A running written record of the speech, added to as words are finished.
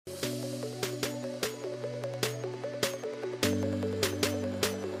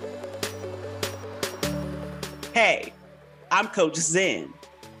Hey, I'm Coach Zen,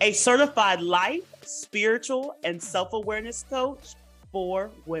 a certified life, spiritual, and self-awareness coach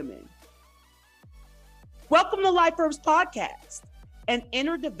for women. Welcome to Life Herbs Podcast, an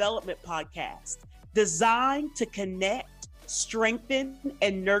inner development podcast designed to connect, strengthen,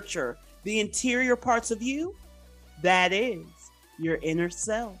 and nurture the interior parts of you, that is, your inner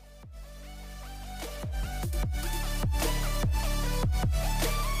self.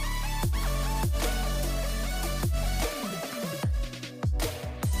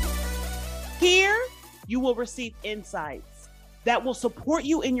 Here, you will receive insights that will support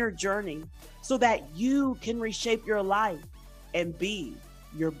you in your journey so that you can reshape your life and be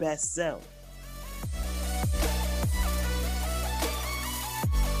your best self.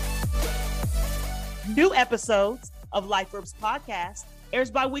 New episodes of Life Herbs Podcast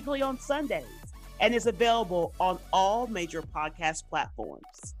airs bi-weekly on Sundays and is available on all major podcast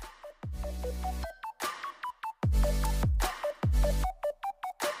platforms.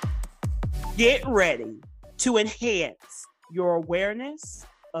 Get ready to enhance your awareness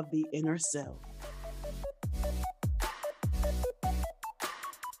of the inner self.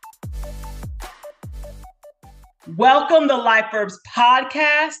 Welcome to Life Herbs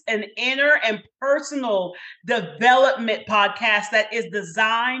Podcast, an inner and personal development podcast that is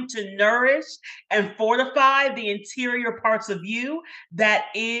designed to nourish and fortify the interior parts of you, that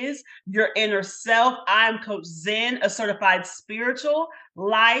is your inner self. I'm Coach Zen, a certified spiritual,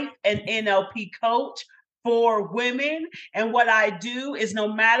 life, and NLP coach for women. And what I do is,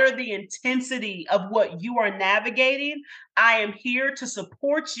 no matter the intensity of what you are navigating, I am here to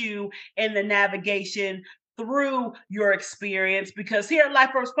support you in the navigation through your experience, because here at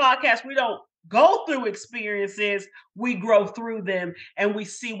Life Herbs Podcast, we don't go through experiences, we grow through them and we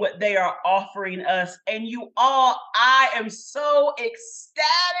see what they are offering us. And you all, I am so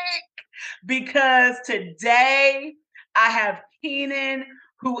ecstatic because today I have Kenon,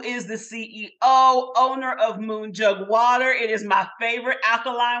 who is the CEO, owner of MoonJug water. It is my favorite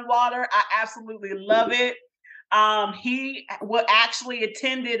alkaline water. I absolutely love it. He actually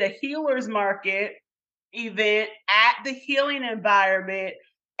attended a healer's market event at the healing environment.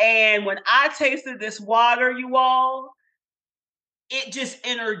 And when I tasted this water, you all, it just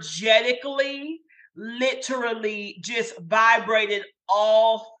energetically, literally just vibrated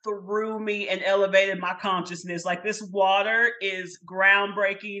all through me and elevated my consciousness. Like, this water is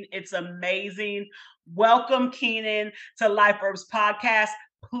groundbreaking. It's amazing. Welcome, Kenon, to Life Herbs Podcast.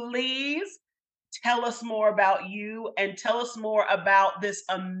 Please tell us more about you and tell us more about this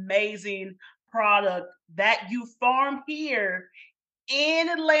amazing product that you farm here in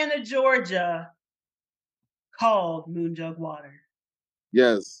Atlanta, Georgia, called MoonJug water.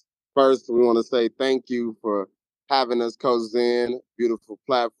 Yes. First, we want to say thank you for having us, Coach Zen. Beautiful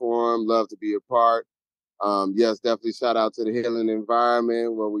platform. Love to be a part. Yes, definitely shout out to the healing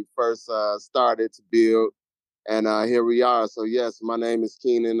environment where we first started to build. And here we are. So, yes, my name is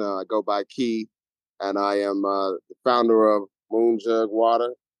Kenon. I go by Key. And I am the founder of MoonJug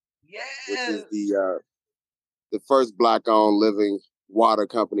Water. Yes. Which is the first Black-owned living water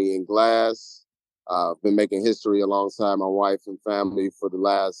company in glass. I've been making history alongside my wife and family for the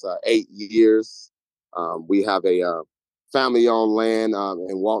last 8 years. We have a family-owned land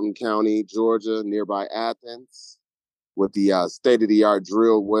in Walton County, Georgia, nearby Athens, with the state-of-the-art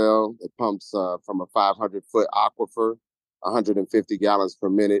drill well. It pumps from a 500-foot aquifer, 150 gallons per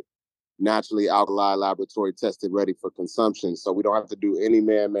minute, naturally alkali, laboratory tested, ready for consumption. So we don't have to do any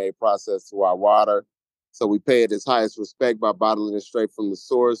man-made process to our water. So we pay it its highest respect by bottling it straight from the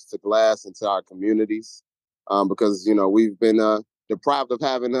source to glass into our communities. Because, you know, we've been deprived of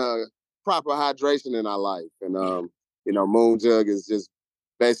having proper hydration in our life. And, you know, MoonJug has just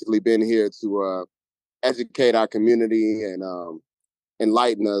basically been here to educate our community and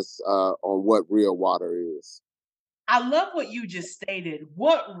enlighten us on what real water is. I love what you just stated,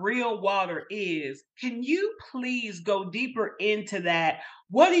 what real water is. Can you please go deeper into that?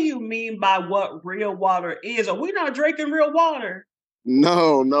 What do you mean by what real water is? Are we not drinking real water?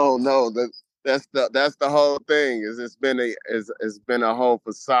 No. That's the whole thing. It's been a whole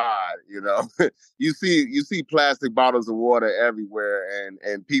facade, you know. you see plastic bottles of water everywhere,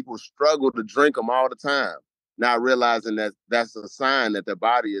 and people struggle to drink them all the time, not realizing that that's a sign that their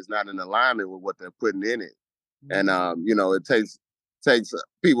body is not in alignment with what they're putting in it. And, you know, it takes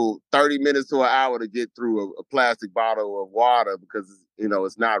people 30 minutes to an hour to get through a plastic bottle of water because, you know,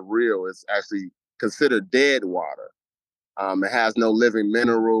 it's not real. It's actually considered dead water. It has no living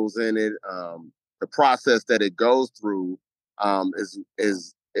minerals in it. The process that it goes through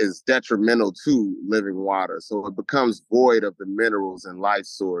is detrimental to living water. So it becomes void of the minerals and life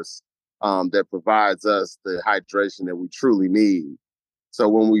source that provides us the hydration that we truly need. So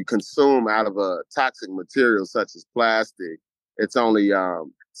when we consume out of a toxic material such as plastic, it's only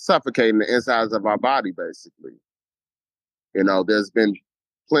suffocating the insides of our body, basically. You know, there's been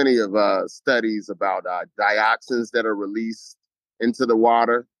plenty of studies about dioxins that are released into the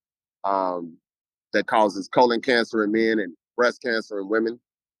water that causes colon cancer in men and breast cancer in women.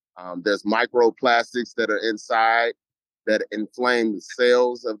 There's microplastics that are inside that inflame the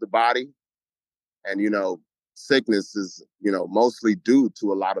cells of the body. And, you know, sickness is, you know, mostly due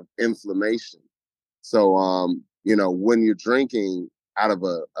to a lot of inflammation. So, you know, when you're drinking out of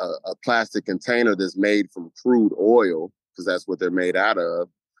a plastic container that's made from crude oil, because that's what they're made out of,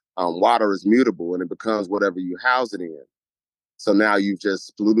 water is mutable and it becomes whatever you house it in. So now you've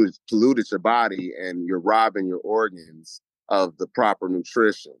just polluted your body and you're robbing your organs of the proper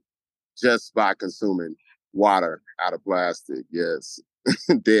nutrition just by consuming water out of plastic. Yes,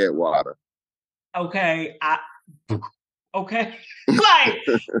 dead water. Okay, okay, like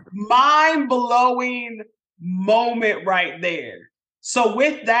mind-blowing moment right there. So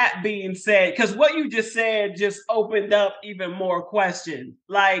with that being said, because what you just said just opened up even more questions.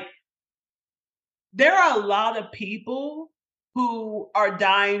 Like, there are a lot of people who are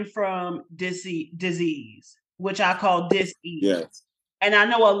dying from disease, which I call dis-ease. Yes. And I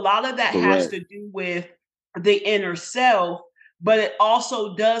know a lot of that has Correct. to do with the inner self, but it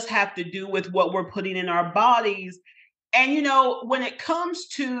also does have to do with what we're putting in our bodies. And, you know, when it comes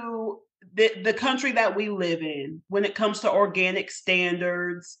to the country that we live in, when it comes to organic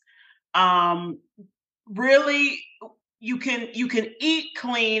standards, really, you can eat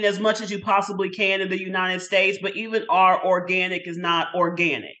clean as much as you possibly can in the United States, but even our organic is not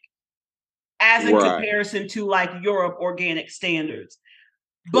organic as in Right. comparison to like Europe organic standards.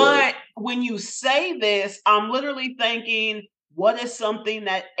 Correct. But when you say this, I'm literally thinking, what is something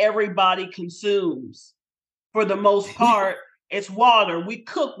that everybody consumes? For the most part, it's water. We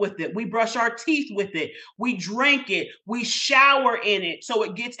cook with it. We brush our teeth with it. We drink it. We shower in it. So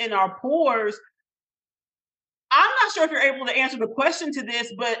it gets in our pores. I'm not sure if you're able to answer the question to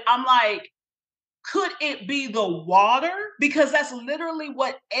this, but I'm like, could it be the water? Because that's literally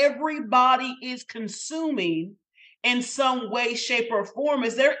what everybody is consuming in some way, shape, or form.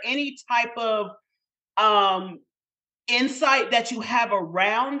 Is there any type of um insight that you have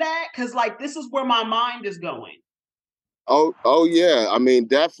around that? Because like this is where my mind is going. Oh yeah. I mean,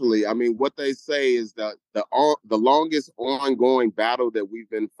 definitely. I mean, what they say is that the longest ongoing battle that we've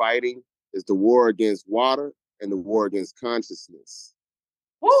been fighting is the war against water and the war against consciousness.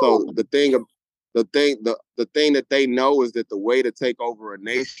 So Woo! the thing that they know is that the way to take over a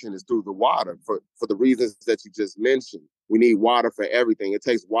nation is through the water for the reasons that you just mentioned. We need water for everything. It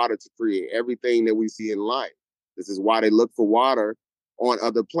takes water to create everything that we see in life. This is why they look for water on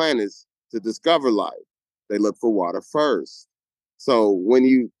other planets to discover life. They look for water first. So when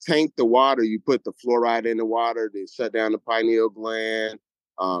you tank the water, you put the fluoride in the water to shut down the pineal gland.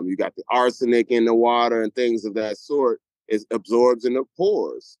 You got the arsenic in the water and things of that sort. It absorbs in the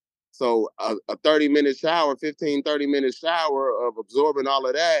pores. So a 30-minute shower, 30-minute shower of absorbing all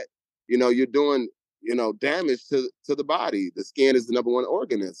of that, you know, you're doing, you know, damage to the body. The skin is the number one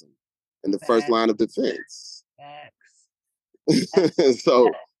organism and the first Facts. line of defense. Facts.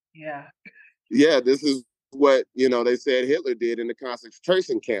 So, Yeah. yeah, this is what, you know, they said Hitler did in the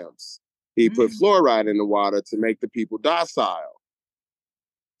concentration camps. He put Mm. fluoride in the water to make the people docile.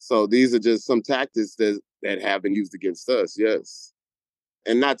 So these are just some tactics that have been used against us. Yes.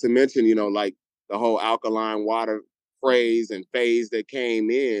 And not to mention, you know, like the whole alkaline water phrase and phase that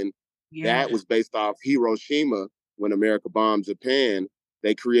came in, Yeah. that was based off Hiroshima when America bombed Japan.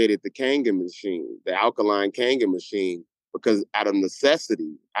 They created the Kangen machine, the alkaline Kangen machine, because out of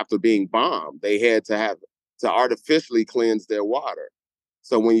necessity, after being bombed, they had to have to artificially cleanse their water.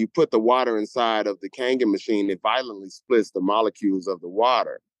 So when you put the water inside of the Kangen machine, it violently splits the molecules of the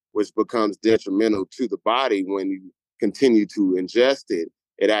water, which becomes detrimental to the body when you continue to ingest it.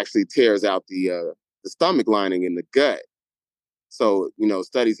 It actually tears out the stomach lining in the gut. So, you know,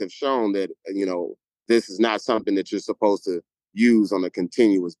 studies have shown that, you know, this is not something that you're supposed to use on a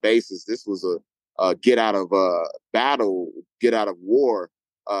continuous basis. This was a get out of battle, get out of war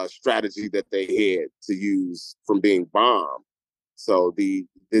strategy that they had to use from being bombed. So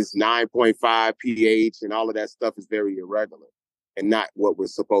this 9.5 pH and all of that stuff is very irregular and not what we're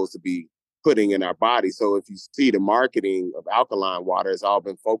supposed to be putting in our body. So if you see the marketing of alkaline water, it's all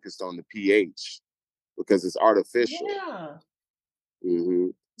been focused on the pH because it's artificial. Yeah. Mm-hmm.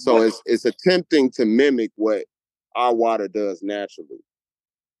 So What it's attempting to mimic what our water does naturally.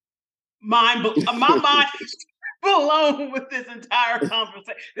 my mind blown with this entire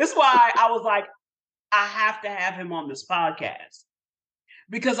conversation. This is why I was like, I have to have him on this podcast.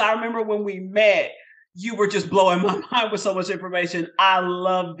 Because I remember when we met, you were just blowing my mind with so much information. I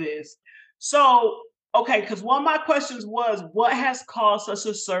love this. So, okay, because one of my questions was, what has caused such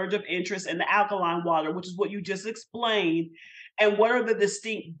a surge of interest in the alkaline water, which is what you just explained, and what are the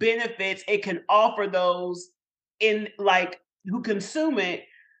distinct benefits it can offer those in like who consume it?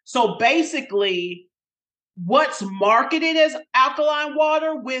 So basically, what's marketed as alkaline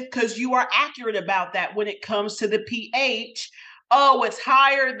water with, because you are accurate about that when it comes to the pH. Oh, it's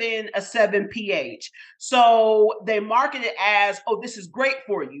higher than a 7 pH. So they market it as, oh, this is great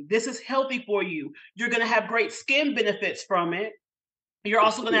for you. This is healthy for you. You're going to have great skin benefits from it. You're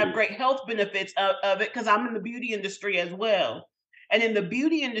also going to have great health benefits of it, because I'm in the beauty industry as well. And in the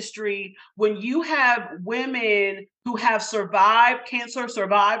beauty industry, when you have women who have survived, cancer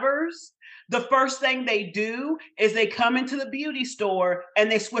survivors, the first thing they do is they come into the beauty store and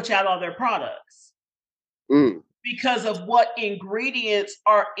they switch out all their products because of what ingredients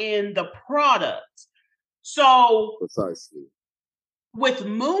are in the product. So precisely. With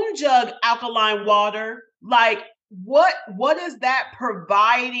MoonJug alkaline water, like what is that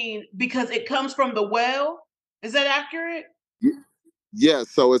providing? Because it comes from the well. Is that accurate? Yeah,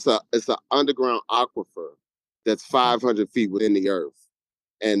 so it's an underground aquifer that's 500 feet within the earth.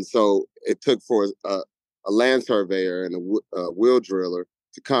 And so it took for a land surveyor and a wheel driller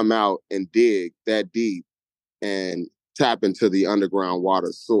to come out and dig that deep and tap into the underground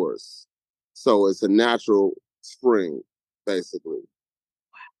water source. So it's a natural spring, basically.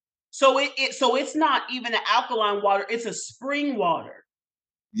 So it's not even an alkaline water; it's a spring water.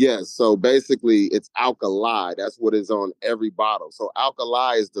 Yes. So basically, it's alkali. That's what is on every bottle. So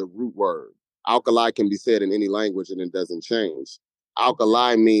alkali is the root word. Alkali can be said in any language and it doesn't change.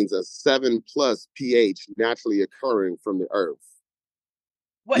 Alkali means a 7+ pH naturally occurring from the earth.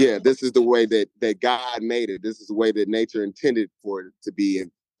 What? Yeah, this is the way that God made it. This is the way that nature intended for it to be, and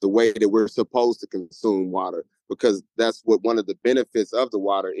the way that we're supposed to consume water, because that's what one of the benefits of the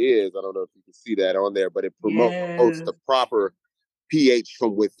water is. I don't know if you can see that on there, but it promotes the proper pH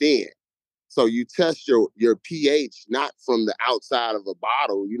from within. So you test your pH not from the outside of a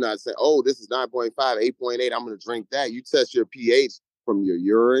bottle. You're not saying, oh, this is 9.5, 8.8, I'm going to drink that. You test your pH from your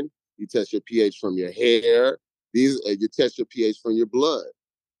urine. You test your pH from your hair. You test your pH from your blood.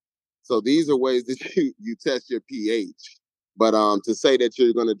 So these are ways that you test your pH. But to say that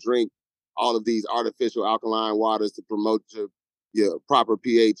you're going to drink all of these artificial alkaline waters to promote your proper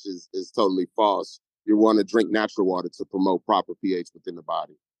pH is totally false. You want to drink natural water to promote proper pH within the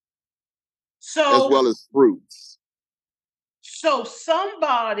body. So, as well as fruits. So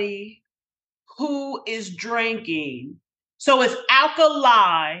somebody who is drinking, so it's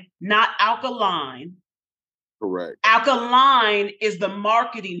alkali, not alkaline. Correct. Alkaline is the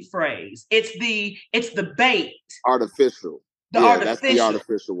marketing phrase. It's the bait. Artificial. That's the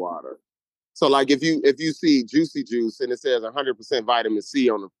artificial water. So like if you see Juicy Juice and it says 100% vitamin C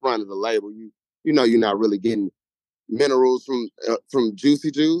on the front of the label, you know you're not really getting minerals from Juicy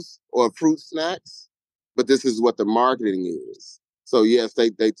Juice or fruit snacks, but this is what the marketing is. So yes, they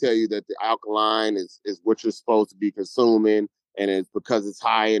tell you that the alkaline is what you're supposed to be consuming, and it's because it's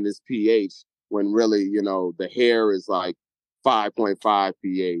high in this pH, when really, the hair is like 5.5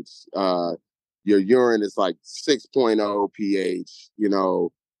 pH. Your urine is like 6.0 pH,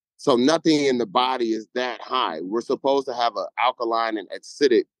 So nothing in the body is that high. We're supposed to have an alkaline and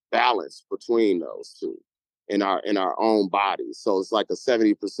acidic balance between those two in our own bodies. So it's like a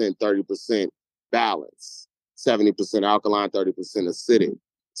 70%, 30% balance. 70% alkaline, 30% acidic.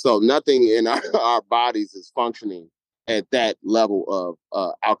 So nothing in our bodies is functioning at that level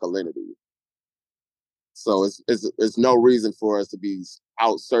of alkalinity. So it's no reason for us to be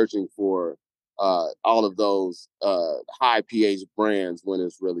out searching for all of those high pH brands when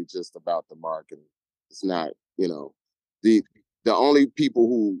it's really just about the marketing. It's not, the only people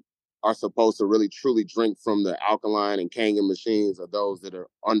who are supposed to really truly drink from the alkaline and Kangen machines are those that are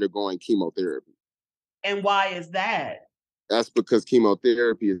undergoing chemotherapy. And why is that? That's because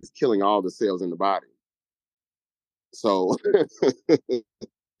chemotherapy is killing all the cells in the body. So,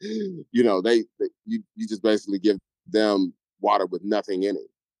 you just basically give them water with nothing in it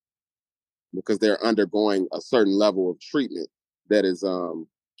because they're undergoing a certain level of treatment that is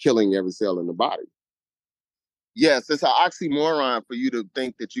killing every cell in the body. Yes, it's an oxymoron for you to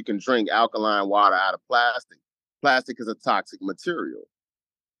think that you can drink alkaline water out of plastic. Plastic is a toxic material.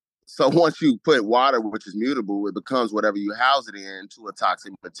 So once you put water, which is mutable, it becomes whatever you house it in, to a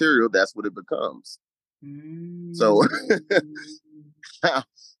toxic material. That's what it becomes. So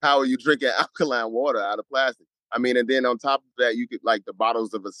how are you drinking alkaline water out of plastic? I mean, and then on top of that, you could like the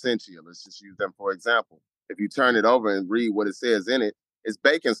bottles of Essentia. Let's just use them for example. If you turn it over and read what it says in it, it's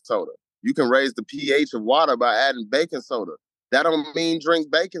baking soda. You can raise the pH of water by adding baking soda. That don't mean drink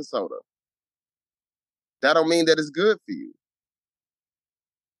baking soda. That don't mean that it's good for you.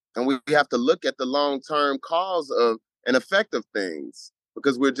 And we have to look at the long-term cause of and effect of things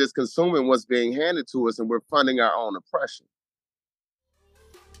because we're just consuming what's being handed to us and we're funding our own oppression.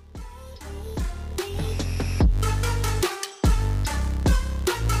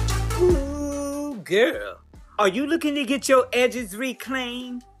 Ooh, girl, are you looking to get your edges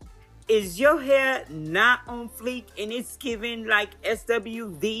reclaimed? Is your hair not on fleek and it's giving like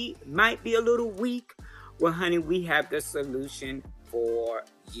SWV, might be a little weak? Well, honey, we have the solution for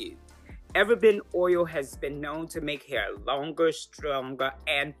you. Everbeen oil has been known to make hair longer, stronger,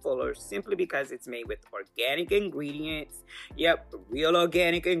 and fuller simply because it's made with organic ingredients. Yep, real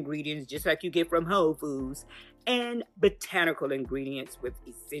organic ingredients, just like you get from Whole Foods, and botanical ingredients with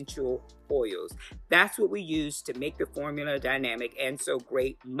essential oils. That's what we use to make the formula dynamic and so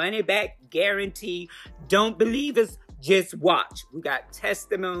great. Money back guarantee. Don't believe us? Just watch. We got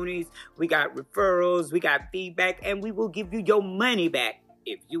testimonies, we got referrals, we got feedback, and we will give you your money back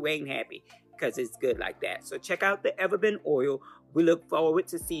if you ain't happy, because it's good like that. So check out the Everbeen oil. We look forward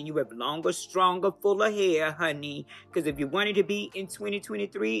to seeing you with longer, stronger, fuller hair, honey. Because if you wanted to be in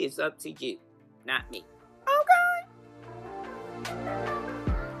 2023, it's up to you, not me. Okay.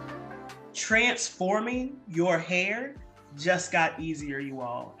 Transforming your hair just got easier, you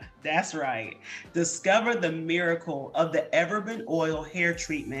all. That's right. Discover the miracle of the Everbeen oil hair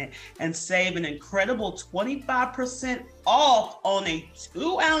treatment and save an incredible 25% off on a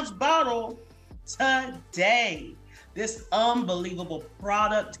 2-ounce bottle today. This unbelievable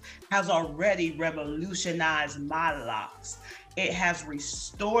product has already revolutionized my locks. It has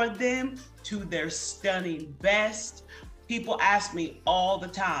restored them to their stunning best. People ask me all the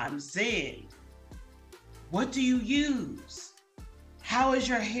time, Zen, what do you use? How is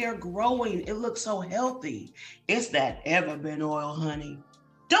your hair growing? It looks so healthy. It's that Everbeen oil, honey.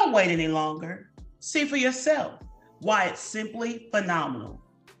 Don't wait any longer. See for yourself why it's simply phenomenal.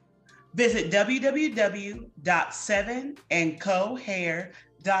 Visit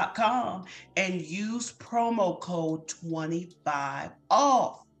www.7andcohair.com and use promo code 25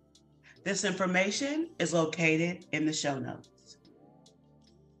 off. This information is located in the show notes.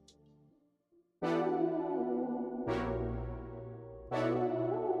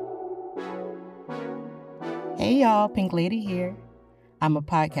 Hey y'all, Pink Lady here. I'm a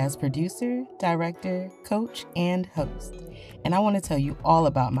podcast producer, director, coach, and host. And I want to tell you all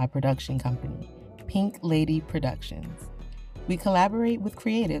about my production company, Pink Lady Productions. We collaborate with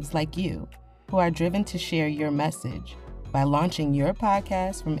creatives like you who are driven to share your message by launching your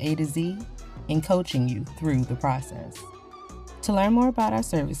podcast from A to Z and coaching you through the process. To learn more about our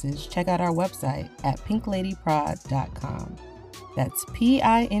services, check out our website at pinkladyprod.com. That's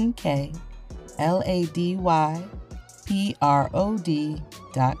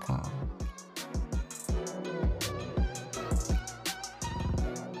PINKLADYPROD.com.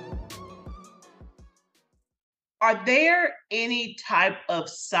 Are there any type of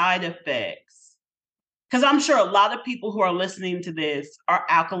side effects? Because I'm sure a lot of people who are listening to this are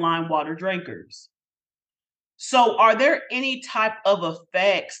alkaline water drinkers. So are there any type of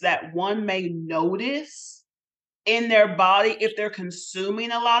effects that one may notice in their body if they're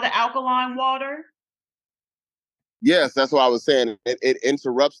consuming a lot of alkaline water? Yes, that's what I was saying. It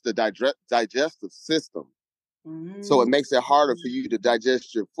interrupts the digestive system. Mm-hmm. So it makes it harder for you to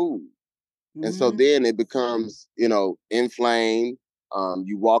digest your food. Mm-hmm. And so then it becomes, inflamed.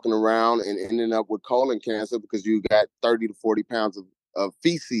 You walking around and ending up with colon cancer because you got 30 to 40 pounds of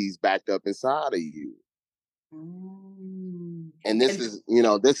feces backed up inside of you. Mm. And this is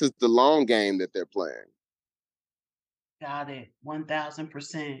the long game that they're playing. Got it.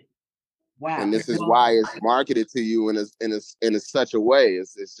 1,000%. Wow. And this is why it's marketed to you in such a way.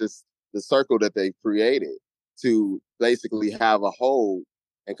 It's just the circle that they created to basically have a hold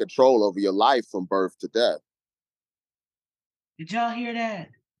and control over your life from birth to death. Did y'all hear that?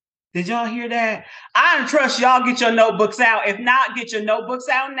 Did y'all hear that? I don't trust y'all get your notebooks out. If not, get your notebooks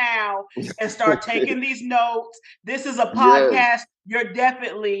out now and start taking these notes. This is a podcast you're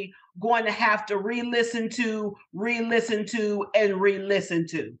definitely going to have to re-listen to.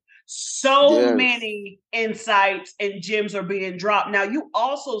 So many insights and gems are being dropped. Now, you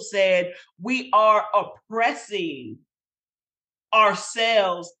also said we are oppressing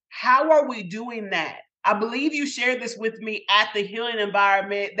ourselves. How are we doing that? I believe you shared this with me at the healing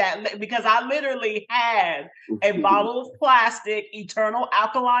environment because I literally had a bottle of plastic, eternal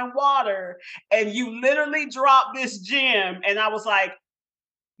alkaline water, and you literally dropped this gem. And I was like,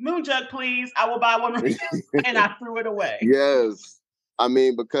 MoonJug, please. I will buy one. And I threw it away. Yes. I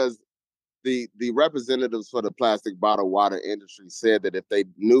mean, because the representatives for the plastic bottle water industry said that if they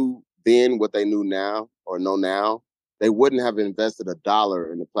knew then what they knew now or know now, they wouldn't have invested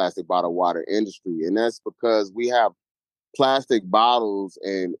 $1 in the plastic bottle water industry. And that's because we have plastic bottles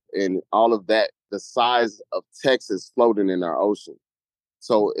and all of that, the size of Texas floating in our ocean.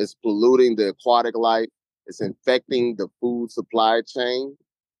 So it's polluting the aquatic life. It's infecting the food supply chain.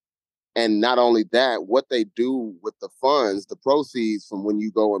 And not only that, what they do with the funds, the proceeds from when you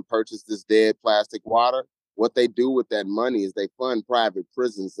go and purchase this dead plastic water, what they do with that money is they fund private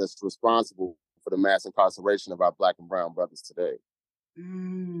prisons that's responsible for the mass incarceration of our Black and brown brothers today.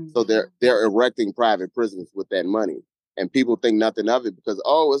 So they're erecting private prisons with that money. And people think nothing of it because,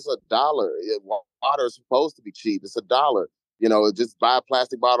 oh, it's $1. Water is supposed to be cheap. It's $1. Just buy a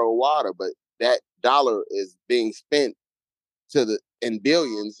plastic bottle of water. But that dollar is being spent in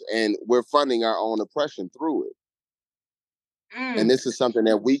billions, and we're funding our own oppression through it. And this is something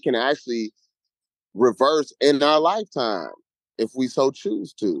that we can actually reverse in our lifetime if we so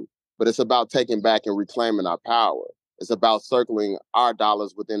choose to. But it's about taking back and reclaiming our power. It's about circling our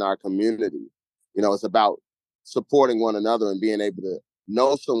dollars within our community. It's about supporting one another and being able to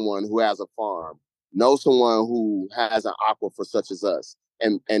know someone who has a farm, know someone who has an aquifer such as us,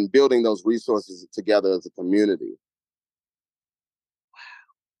 and building those resources together as a community.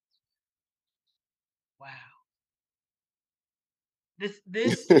 Wow.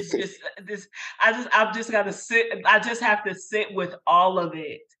 This is just this. I've just got to sit. I just have to sit with all of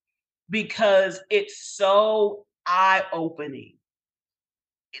it because it's so eye-opening.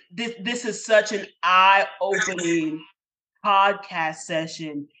 This is such an eye-opening podcast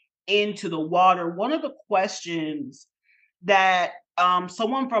session into the water. One of the questions that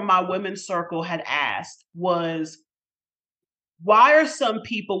someone from my women's circle had asked was, why are some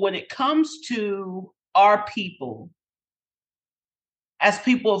people, when it comes to our people, as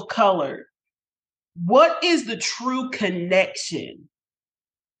people of color, what is the true connection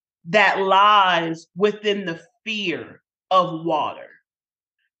that lies within the fear of water?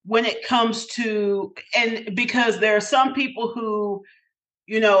 When it comes to, and because there are some people who,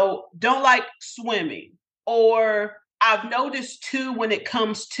 don't like swimming, or I've noticed too, when it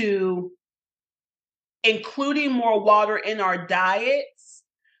comes to including more water in our diets,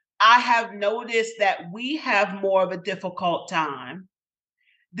 I have noticed that we have more of a difficult time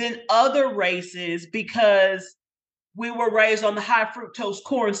than other races because we were raised on the high fructose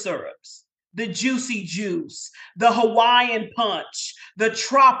corn syrups, the juicy juice, the Hawaiian punch, the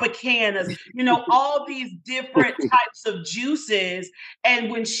Tropicanas, all these different types of juices.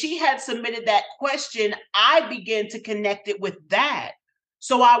 And when she had submitted that question, I began to connect it with that.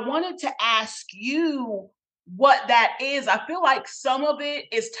 So I wanted to ask you what that is. I feel like some of it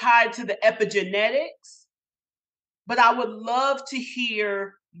is tied to the epigenetics, but I would love to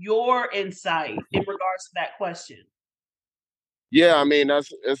hear your insight in regards to that question. Yeah, I mean,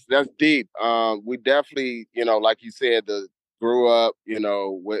 that's deep. We definitely, like you said, grew up,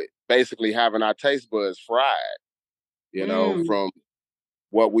 with basically having our taste buds fried, from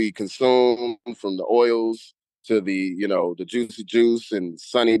what we consume, from the oils to the juicy juice and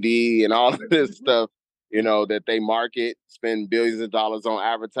Sunny D and all of this stuff, that they market, spend billions of dollars on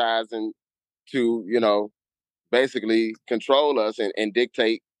advertising to, basically control us and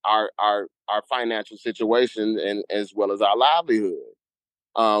dictate our financial situation and as well as our livelihood.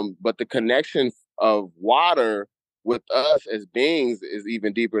 But the connection of water with us as beings is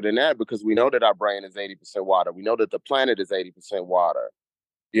even deeper than that, because we know that our brain is 80% water. We know that the planet is 80% water.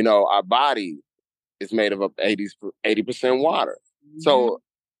 Our body is made of 80% water. So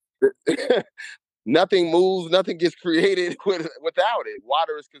nothing moves, nothing gets created without it.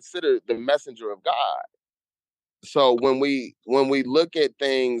 Water is considered the messenger of God. So when we look at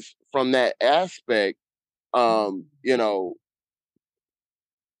things from that aspect,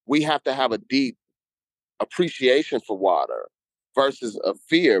 we have to have a deep appreciation for water versus a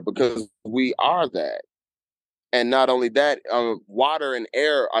fear, because we are that. And not only that, water and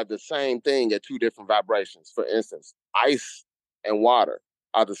air are the same thing at two different vibrations. For instance, ice and water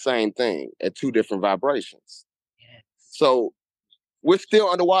are the same thing at two different vibrations. Yes. So we're still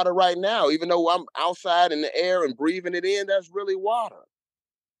underwater right now, even though I'm outside in the air and breathing it in, that's really water.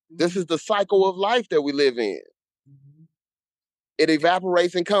 Mm-hmm. This is the cycle of life that we live in. Mm-hmm. It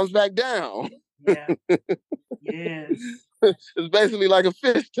evaporates and comes back down. Yeah. Yes. It's basically like a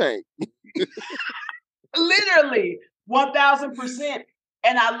fish tank. Literally 1000%.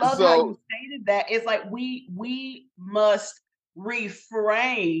 And I love how you stated that. It's like we must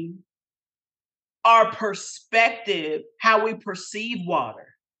reframe our perspective, how we perceive water,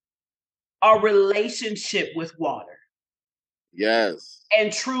 our relationship with water. Yes.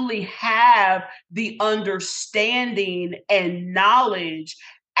 And truly have the understanding and knowledge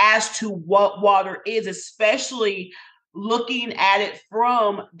as to what water is, especially looking at it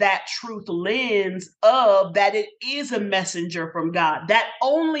from that truth lens of that it is a messenger from God. That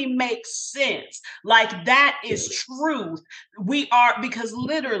only makes sense. Like that is truth. We are, because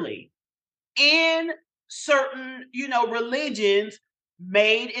literally in certain, religions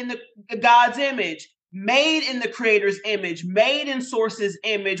made in the God's image, made in the creator's image, made in source's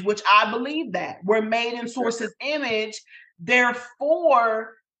image, which I believe that we're made in source's image.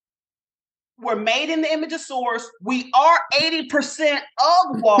 Therefore, we're made in the image of source. We are 80%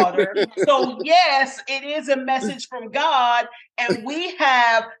 of water. So yes, it is a message from God, and we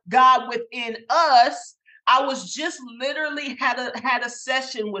have God within us. I was just literally had a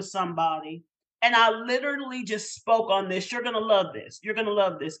session with somebody, and I literally just spoke on this. You're gonna love this. You're gonna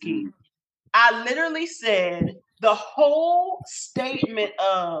love this, Keith. I literally said the whole statement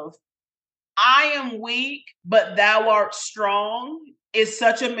of I am weak, but thou art strong is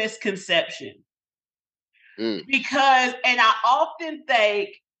such a misconception. Because, and I often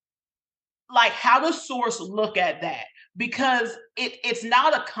think, like, how does source look at that? Because it's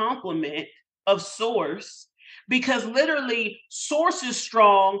not a compliment of source, because literally source is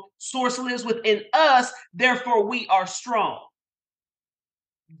strong, source lives within us, therefore we are strong.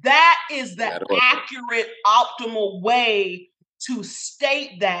 That is the accurate, optimal way to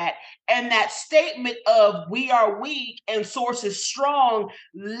state that. And that statement of we are weak and source is strong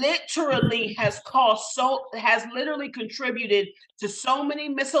literally has literally contributed to so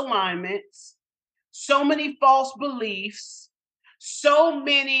many misalignments, so many false beliefs, so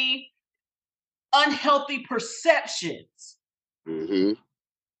many unhealthy perceptions. Mm-hmm.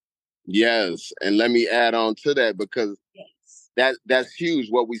 Yes. And let me add on to that, because that's huge,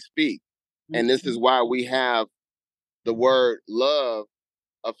 what we speak. And this is why we have the word love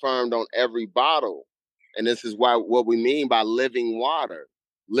affirmed on every bottle. And this is why what we mean by living water.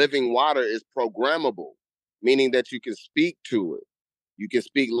 Living water is programmable, meaning that you can speak to it. You can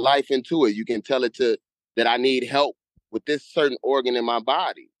speak life into it. You can tell it that I need help with this certain organ in my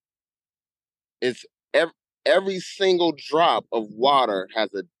body. It's every single drop of water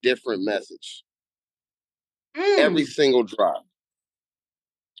has a different message. Every single drop.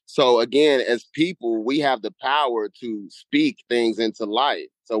 So again, as people, we have the power to speak things into life.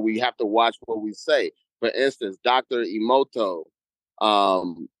 So we have to watch what we say. For instance, Dr. Emoto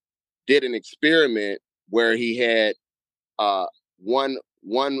did an experiment where he had one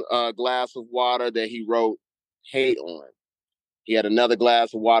glass of water that he wrote hate on. He had another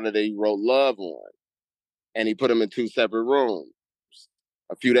glass of water that he wrote love on. And he put them in two separate rooms.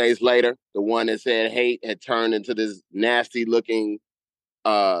 A few days later, the one that said hate had turned into this nasty looking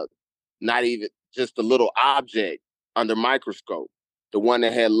not even just a little object under microscope. The one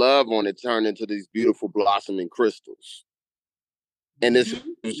that had love on it turned into these beautiful blossoming crystals. And this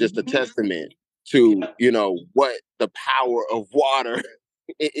was just a testament to, what the power of water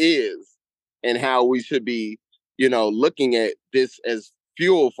is, and how we should be, looking at this as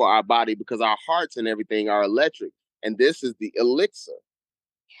fuel for our body, because our hearts and everything are electric. And this is the elixir.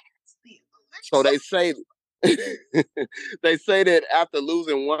 So they say they say that after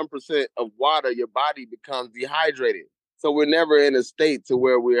losing 1% of water, your body becomes dehydrated. So we're never in a state to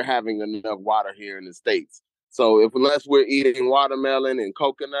where we're having enough water here in the States. So unless we're eating watermelon and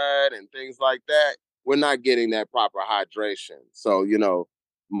coconut and things like that, we're not getting that proper hydration. So,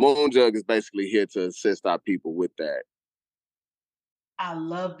 MoonJug is basically here to assist our people with that. I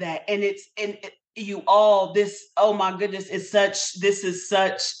love that. And you all, this, oh my goodness, this is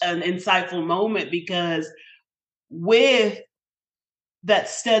such an insightful moment, because with that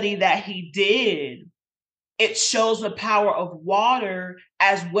study that he did, it shows the power of water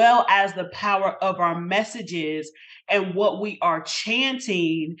as well as the power of our messages and what we are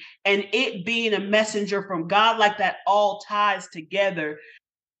chanting, and it being a messenger from God, like that all ties together.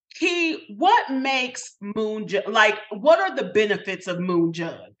 Key, what makes MoonJug, like, what are the benefits of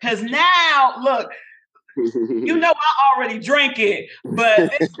MoonJug? Because now, look, I already drank it,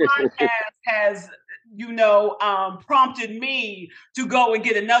 but this podcast has, prompted me to go and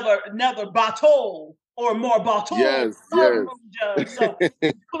get another bottle or more bottles of MoonJug. So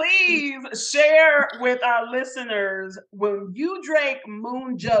please share with our listeners, when you drink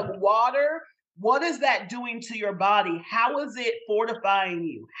MoonJug water, what is that doing to your body? How is it fortifying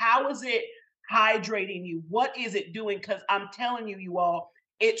you? How is hydrating you? What is it doing? Because I'm telling you, you all,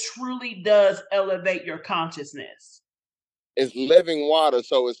 it truly does elevate your consciousness. It's living water,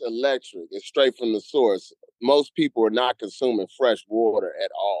 so it's electric. It's straight from the source. Most people are not consuming fresh water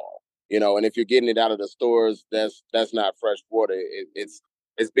at all, and if you're getting it out of the stores, that's not fresh water. It's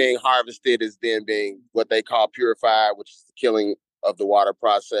being harvested, it's then being what they call purified, which is the killing of the water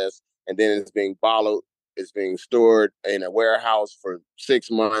process, and then it's being bottled. It's being stored in a warehouse for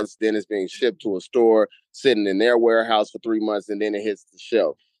 6 months, then it's being shipped to a store, sitting in their warehouse for 3 months, and then it hits the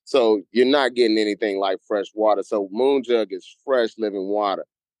shelf. So you're not getting anything like fresh water. So MoonJug is fresh living water.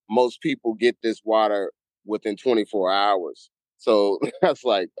 Most people get this water within 24 hours. So that's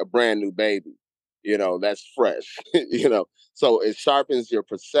like a brand new baby. That's fresh. So it sharpens your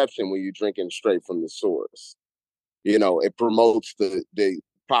perception when you're drinking straight from the source. It promotes the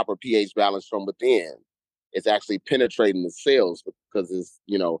proper pH balance from within. It's actually penetrating the cells because it's,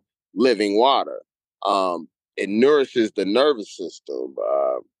 living water. It nourishes the nervous system.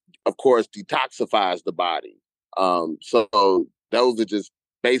 Of course, detoxifies the body. So those are just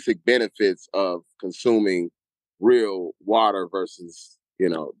basic benefits of consuming real water versus,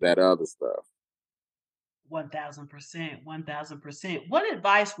 that other stuff. 1000%, 1000%. What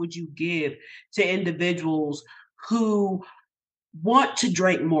advice would you give to individuals who want to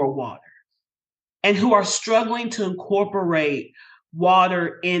drink more water and who are struggling to incorporate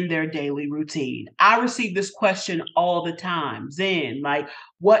water in their daily routine? I receive this question all the time. Zen, like,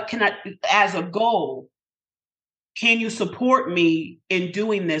 what can I, as a goal, can you support me in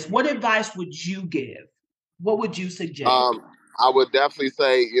doing this? What advice would you give? What would you suggest? I would definitely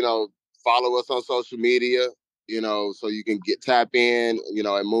say, follow us on social media, so you can tap in,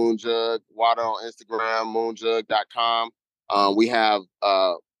 at MoonJug, water on Instagram, moonjug.com. We have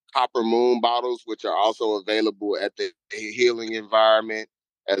copper moon bottles, which are also available at the Healing Environment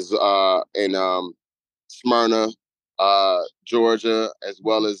as in Smyrna, Georgia, as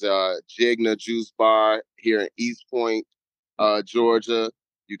well as Jigna Juice Bar here in East Point, Georgia.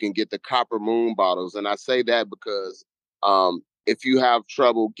 You can get the copper moon bottles. And I say that because if you have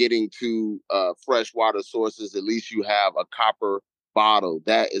trouble getting to fresh water sources, at least you have a copper bottle.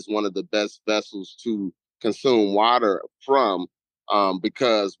 That is one of the best vessels to consume water from,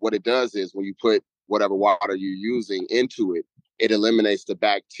 because what it does is when you put whatever water you're using into it, it eliminates the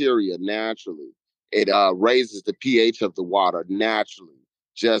bacteria naturally. It raises the pH of the water naturally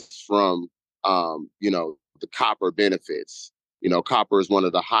just from, the copper benefits. Copper is one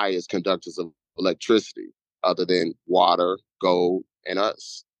of the highest conductors of electricity other than water, gold, and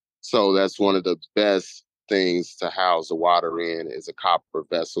us. So that's one of the best things to house the water in is a copper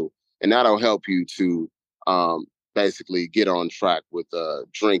vessel. And that'll help you to basically get on track with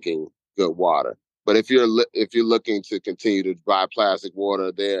drinking good water. But if you're looking to continue to buy plastic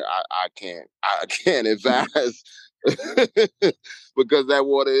water, there I can't advise because that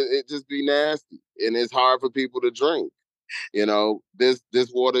water it just be nasty and it's hard for people to drink.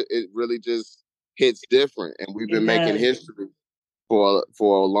 This water it really just hits different, and we've been making history for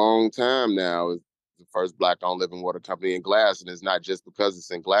a long time now. It's the first Black-owned living water company in glass, and it's not just because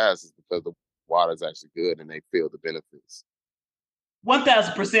it's in glass; it's because the water is actually good and they feel the benefits.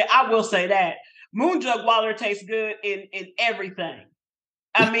 1000%. I will say that MoonJug water tastes good in everything.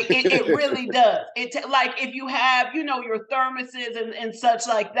 I mean, it really does. Like if you have, your thermoses and such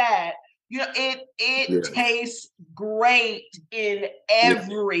like that, it tastes great in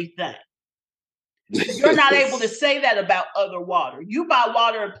everything. You're not able to say that about other water. You buy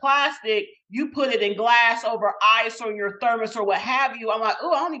water in plastic, you put it in glass over ice or your thermos or what have you. I'm like,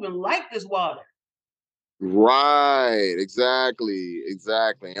 oh, I don't even like this water. Right, exactly.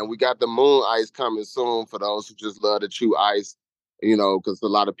 And we got the moon ice coming soon for those who just love to chew ice, because a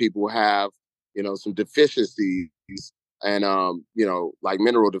lot of people have, some deficiencies and, like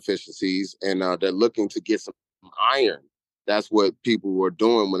mineral deficiencies, and they're looking to get some iron. That's what people were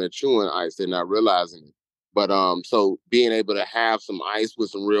doing when they're chewing ice. They're not realizing it. But so being able to have some ice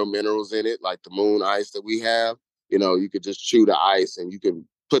with some real minerals in it, like the moon ice that we have, you could just chew the ice and you can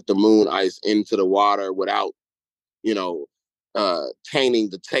put the moon ice into the water without, tainting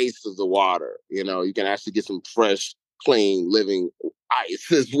the taste of the water. You can actually get some fresh, clean, living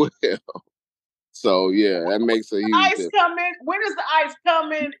ice as well. So yeah, that makes a huge difference. Ice coming? When does the ice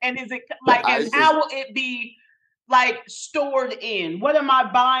come in? And is it like? And how will it be like stored in? What am I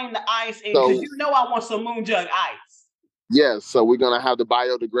buying the ice in? Because I want some MoonJug ice. Yes, so we're gonna have the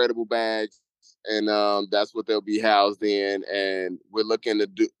biodegradable bags. And that's what they'll be housed in. And we're looking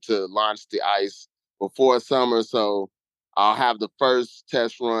to launch the ice before summer. So I'll have the first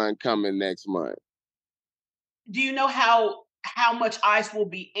test run coming next month. Do you know how how much ice will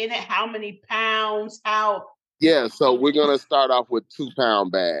be in it, how many pounds, how? Yeah, so we're gonna start off with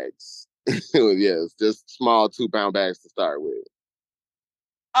 2-pound bags. Yes, just small 2-pound bags to start with.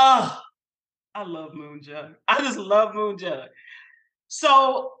 Oh, I love MoonJug. I just love MoonJug.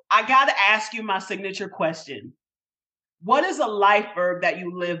 So I gotta ask you my signature question. What is a life verb that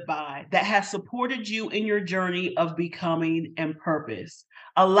you live by that has supported you in your journey of becoming and purpose?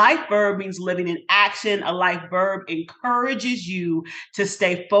 A life verb means living in action. A life verb encourages you to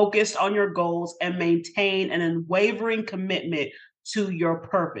stay focused on your goals and maintain an unwavering commitment to your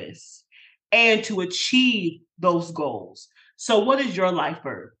purpose and to achieve those goals. So, what is your life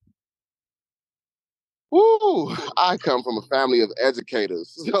verb? Ooh, I come from a family of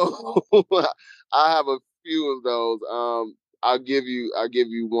educators, so I have a few of those. I'll give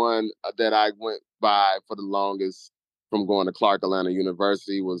you one that I went by for the longest from going to Clark Atlanta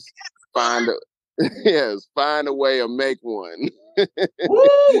University was find a yes, find a way or make one.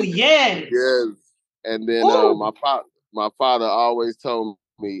 Ooh, yes. Yes. And then Ooh. my father always told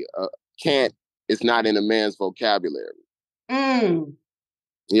me can't is not in a man's vocabulary. Mm.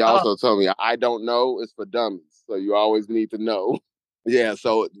 He Oh, also told me, I don't know, it's for dummies. So you always need to know. Yeah,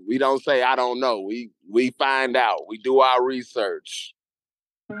 so we don't say I don't know. We find out. We do our research.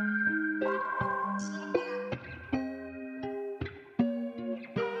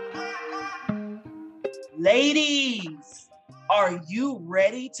 ladies, are you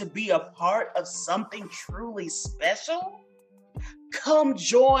ready to be a part of something truly special? Come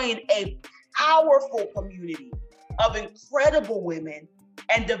join a powerful community of incredible women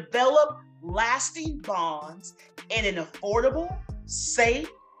and develop lasting bonds in an affordable, safe,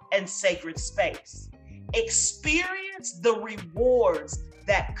 and sacred space. Experience the rewards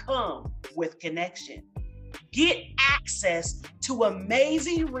that come with connection. Get access to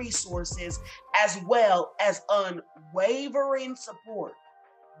amazing resources as well as unwavering support.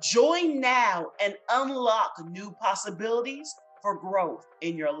 Join now and unlock new possibilities for growth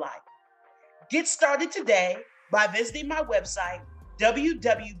in your life. Get started today by visiting my website,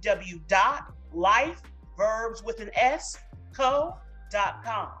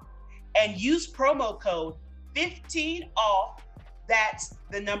 www.lifeverbswithans.co.com, and use promo code 15OFF, that's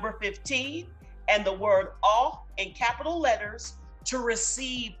the number 15, and the word off in capital letters to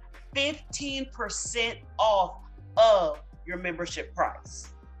receive 15% off of your membership price.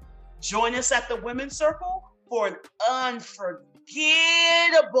 Join us at the Women's Circle for an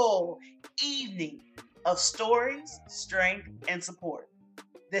unforgettable evening of stories, strength, and support.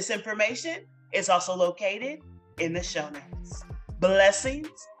 This information is also located in the show notes. Blessings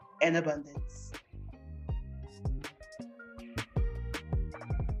and abundance.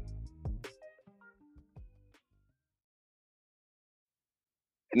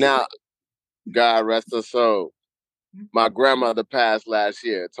 Now, God rest her soul. My grandmother passed last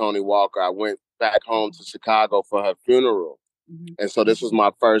year, Tony Walker. I went back home to Chicago for her funeral. And so this was my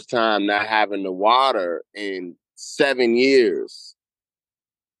first time not having the water in 7 years.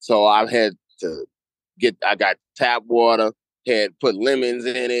 So I had to I got tap water, had put lemons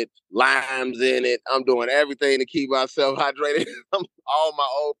in it, limes in it. I'm doing everything to keep myself hydrated. All my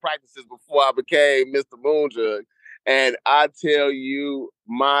old practices before I became Mr. MoonJug. And I tell you,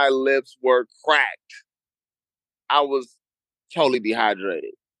 my lips were cracked. I was totally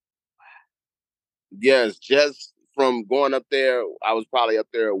dehydrated. Yes, just from going up there, I was probably up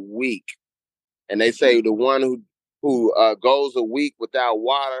there a week. And they say the one who goes a week without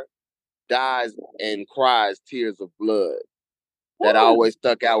water dies and cries tears of blood. That always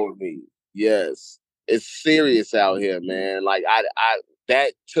stuck out with me. Yes, it's serious out here, man. Like I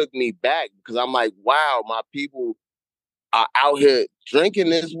that took me back because I'm like, wow, my people are out here drinking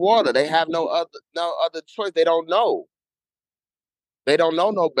this water. They have no other choice. They don't know. They don't know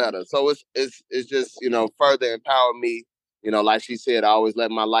no better. So it's just, further empower me. Like she said, I always let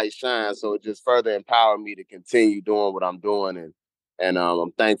my light shine. So it just further empowered me to continue doing what I'm doing. And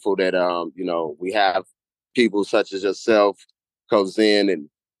I'm thankful that, we have people such as yourself, Cozen and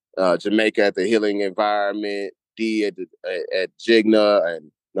Jamaica at the Healing Environment, Dee at Jigna,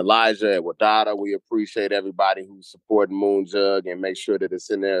 and Elijah at Wadada. We appreciate everybody who's supporting MoonJug and make sure that it's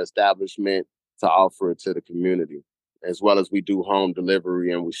in their establishment to offer it to the community, as well as we do home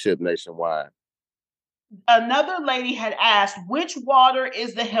delivery and we ship nationwide. Another lady had asked, which water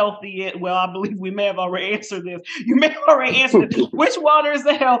is the healthiest? Well, I believe we may have already answered this. You may have already answered this. Which water is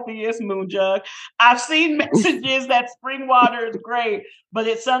the healthiest, MoonJug? I've seen messages that spring water is great, but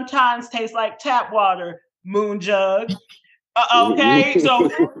it sometimes tastes like tap water, MoonJug. Okay, so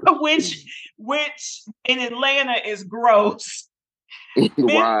which in Atlanta is gross?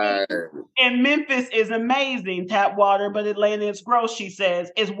 Right. And Memphis is amazing tap water, but Atlanta is gross, she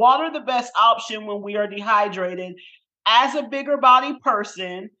says. Is water the best option when we are dehydrated? As a bigger body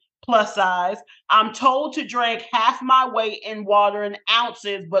person, plus size, I'm told to drink half my weight in water in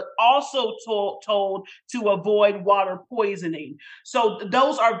ounces, but also told to avoid water poisoning. So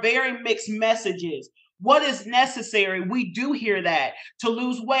those are very mixed messages. What is necessary? We do hear that. To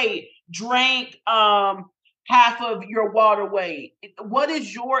lose weight, drink half of your water weight. What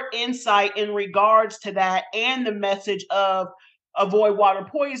is your insight in regards to that and the message of avoid water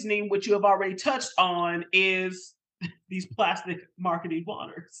poisoning, which you have already touched on, is these plastic marketing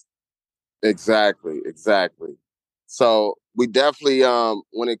waters? Exactly. So we definitely,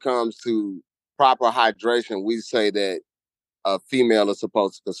 when it comes to proper hydration, we say that a female is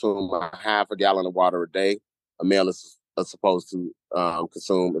supposed to consume a half a gallon of water a day. A male is supposed to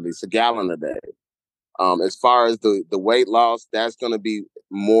consume at least a gallon a day. As far as the weight loss, that's going to be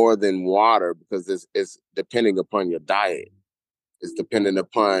more than water because it's depending upon your diet. It's dependent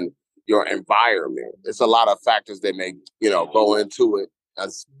upon your environment. It's a lot of factors that may, go into it.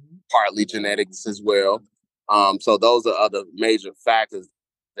 As partly genetics as well. So those are other major factors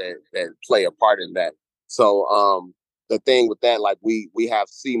that play a part in that. So the thing with that, like we have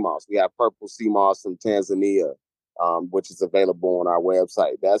sea moss, we have purple sea moss from Tanzania, which is available on our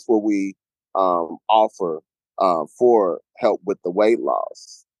website. That's what we offer for help with the weight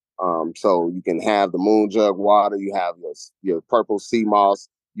loss. So you can have the MoonJug water, you have your purple sea moss,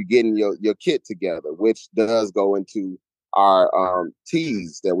 you're getting your kit together, which does go into our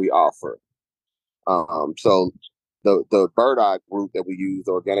teas that we offer. So the burdock root that we use,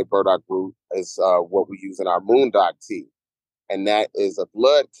 the organic burdock root, is what we use in our MoonDoc tea, and that is a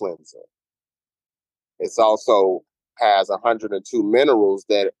blood cleanser. It's also has 102 minerals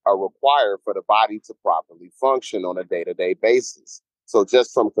that are required for the body to properly function on a day-to-day basis. So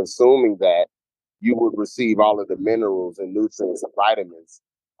just from consuming that, you would receive all of the minerals and nutrients and vitamins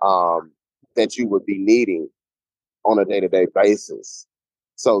that you would be needing on a day-to-day basis.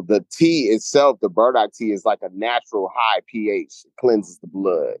 So the tea itself, the burdock tea, is like a natural high pH. It cleanses the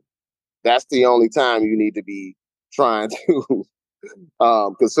blood. That's the only time you need to be trying to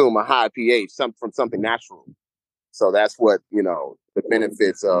consume a high pH, from something natural. So that's what, the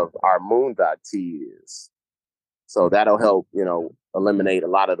benefits of our MoonDoc tea is. So that'll help, eliminate a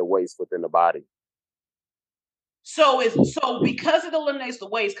lot of the waste within the body. So because it eliminates the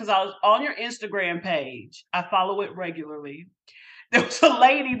waste, because I was on your Instagram page, I follow it regularly. There was a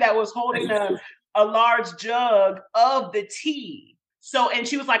lady that was holding a large jug of the tea. So, and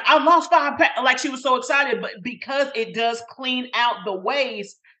she was like, I lost 5 pounds. Like, she was so excited, but because it does clean out the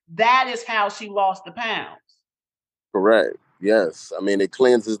waste, that is how she lost the pounds. Correct. Yes. I mean, it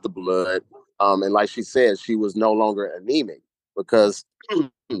cleanses the blood. And like she said, she was no longer anemic because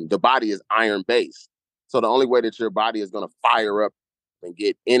the body is iron based. So the only way that your body is going to fire up and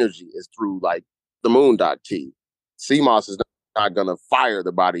get energy is through like the MoonDoc tea. Sea moss is not going to fire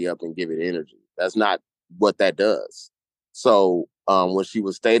the body up and give it energy. That's not what that does. So when she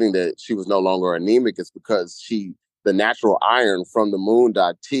was stating that she was no longer anemic, it's because the natural iron from the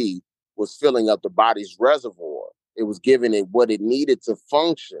MoonDoc tea was filling up the body's reservoir. It was giving it what it needed to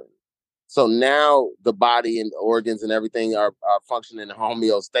function. So now the body and the organs and everything are functioning in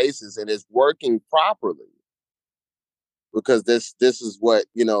homeostasis and it's working properly. Because this is what,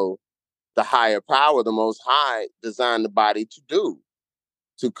 the higher power, the Most High, designed the body to do,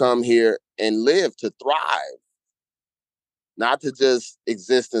 to come here and live, to thrive, not to just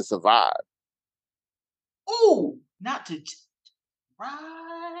exist and survive. Ooh, not to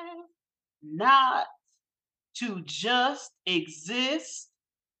thrive, not to just exist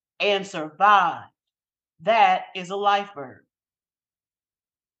and survive. That is a life bird.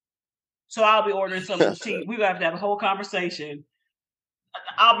 So I'll be ordering some tea. We're going to have a whole conversation.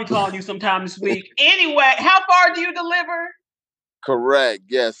 I'll be calling you sometime this week. Anyway, how far do you deliver? Correct.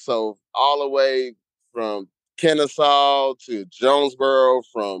 Yes. So all the way from Kennesaw to Jonesboro,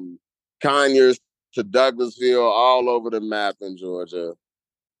 from Conyers to Douglasville, all over the map in Georgia.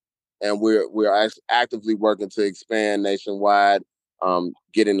 And we're actively working to expand nationwide,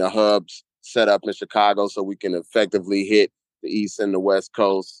 getting the hubs set up in Chicago so we can effectively hit the East and the West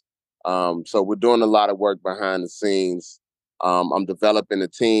Coast. So we're doing a lot of work behind the scenes. I'm developing a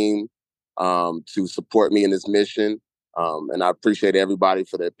team to support me in this mission. And I appreciate everybody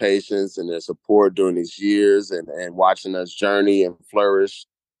for their patience and their support during these years and watching us journey and flourish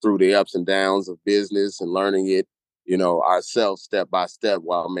through the ups and downs of business and learning it, ourselves step by step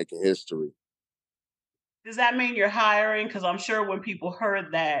while making history. Does that mean you're hiring? Because I'm sure when people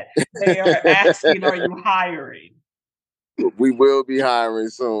heard that, they are asking, are you hiring? We will be hiring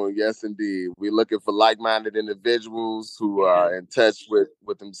soon. Yes, indeed. We're looking for like-minded individuals who are in touch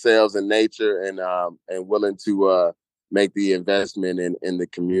with themselves and nature, and willing to make the investment in the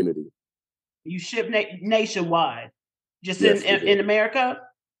community. You ship nationwide, just Yes, in America?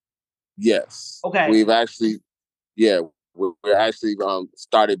 Yes. Okay. We've actually, we're actually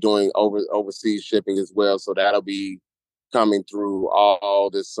started doing overseas shipping as well. So that'll be coming through all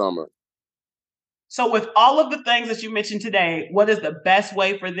this summer. So with all of the things that you mentioned today, what is the best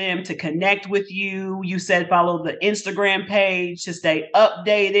way for them to connect with you? You said follow the Instagram page to stay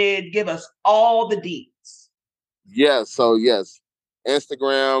updated. Give us all the deets. So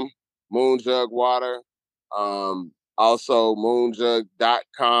Instagram, MoonJug Water. Also,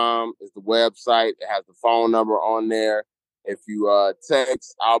 moonjug.com is the website. It has the phone number on there. If you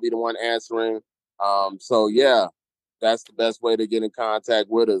text, I'll be the one answering. That's the best way to get in contact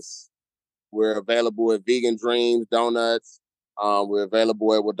with us. We're available at Vegan Dreams Donuts. We're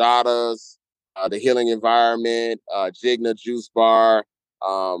available at Wadada's, the Healing Environment, Jigna Juice Bar,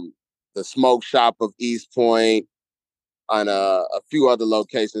 the Smoke Shop of East Point, and a few other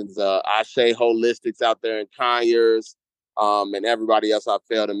locations. Ashe Holistics out there in Conyers, and everybody else I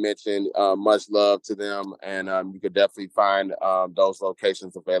failed to mention. Much love to them, and you could definitely find those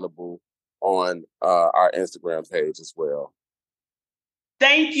locations available on our Instagram page as well.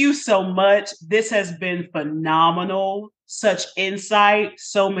 Thank you so much. This has been phenomenal. Such insight,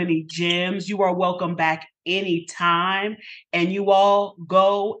 so many gems. You are welcome back anytime. And you all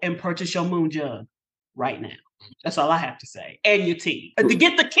go and purchase your MoonJug right now. That's all I have to say. And your tea. To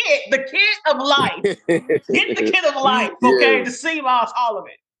get the kit of life. Get the kit of life, okay? Yes. The sea moss, all of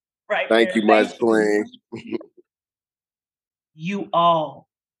it. Right. Thank you much, Queen. You all.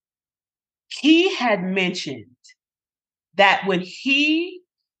 He had mentioned that when he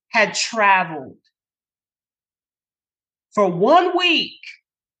had traveled for 1 week,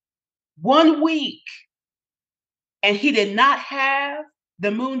 and he did not have the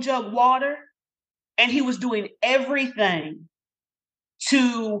MoonJug water, and he was doing everything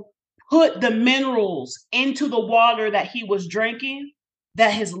to put the minerals into the water that he was drinking,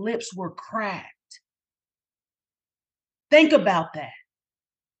 that his lips were cracked. Think about that.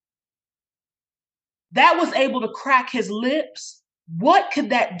 That was able to crack his lips. What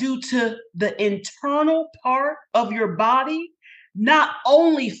could that do to the internal part of your body, not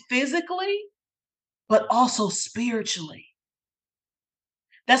only physically, but also spiritually?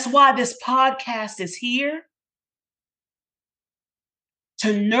 That's why this podcast is here,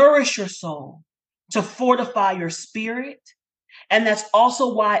 to nourish your soul, to fortify your spirit. And that's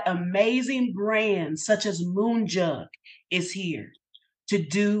also why amazing brands such as MoonJug is here to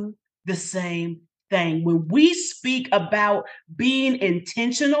do the same thing. When we speak about being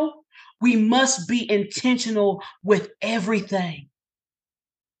intentional, we must be intentional with everything.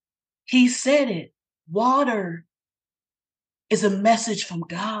 He said it. Water is a message from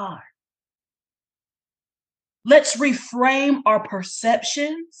God. Let's reframe our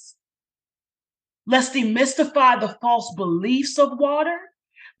perceptions. Let's demystify the false beliefs of water,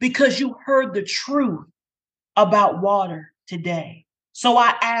 because you heard the truth about water today. So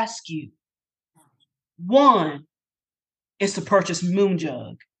I ask you, 1 is to purchase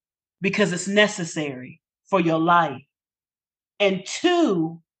MoonJug because it's necessary for your life. And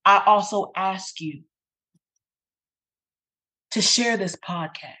 2, I also ask you to share this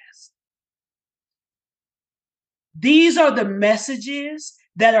podcast. These are the messages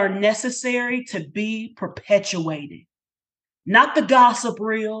that are necessary to be perpetuated. Not the gossip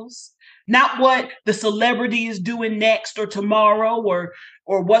reels, not what the celebrity is doing next or tomorrow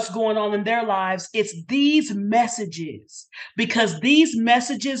or what's going on in their lives. It's these messages, because these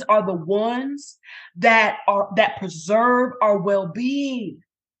messages are the ones that preserve our well-being,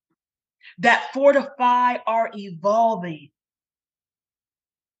 that fortify our evolving.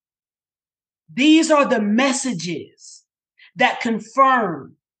 These are the messages that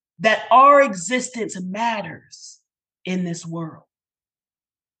confirm that our existence matters in this world.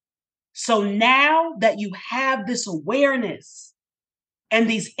 So now that you have this awareness and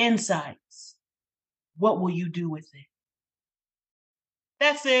these insights, what will you do with it?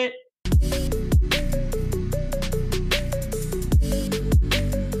 That's it.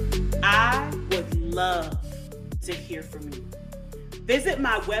 I would love to hear from you. Visit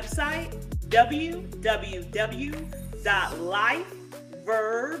my website,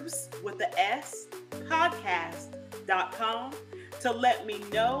 www.lifeverbspodcast.com, to let me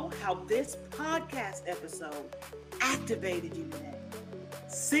know how this podcast episode activated you today.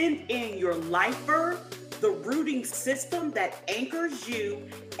 Send in your life verb, the rooting system that anchors you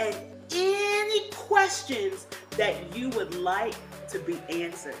and any questions that you would like to be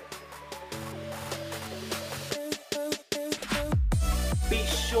answered. Be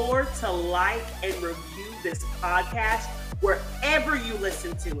sure to like and review this podcast wherever you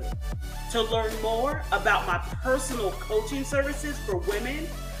listen to it. To learn more about my personal coaching services for women,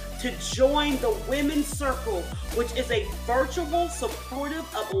 to join the Women's Circle, which is a virtual, supportive,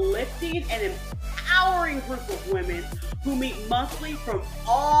 uplifting, and empowering group of women who meet monthly from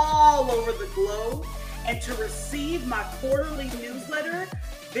all over the globe. And to receive my quarterly newsletter,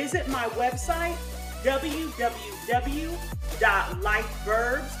 visit my website,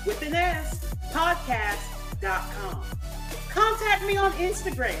 www.lifeverbspodcast.com. Contact me on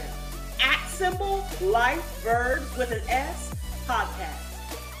Instagram @lifeverbs podcast.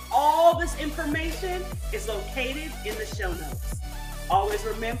 All this information is located in the show notes. Always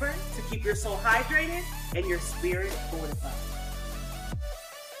remember to keep your soul hydrated and your spirit fortified.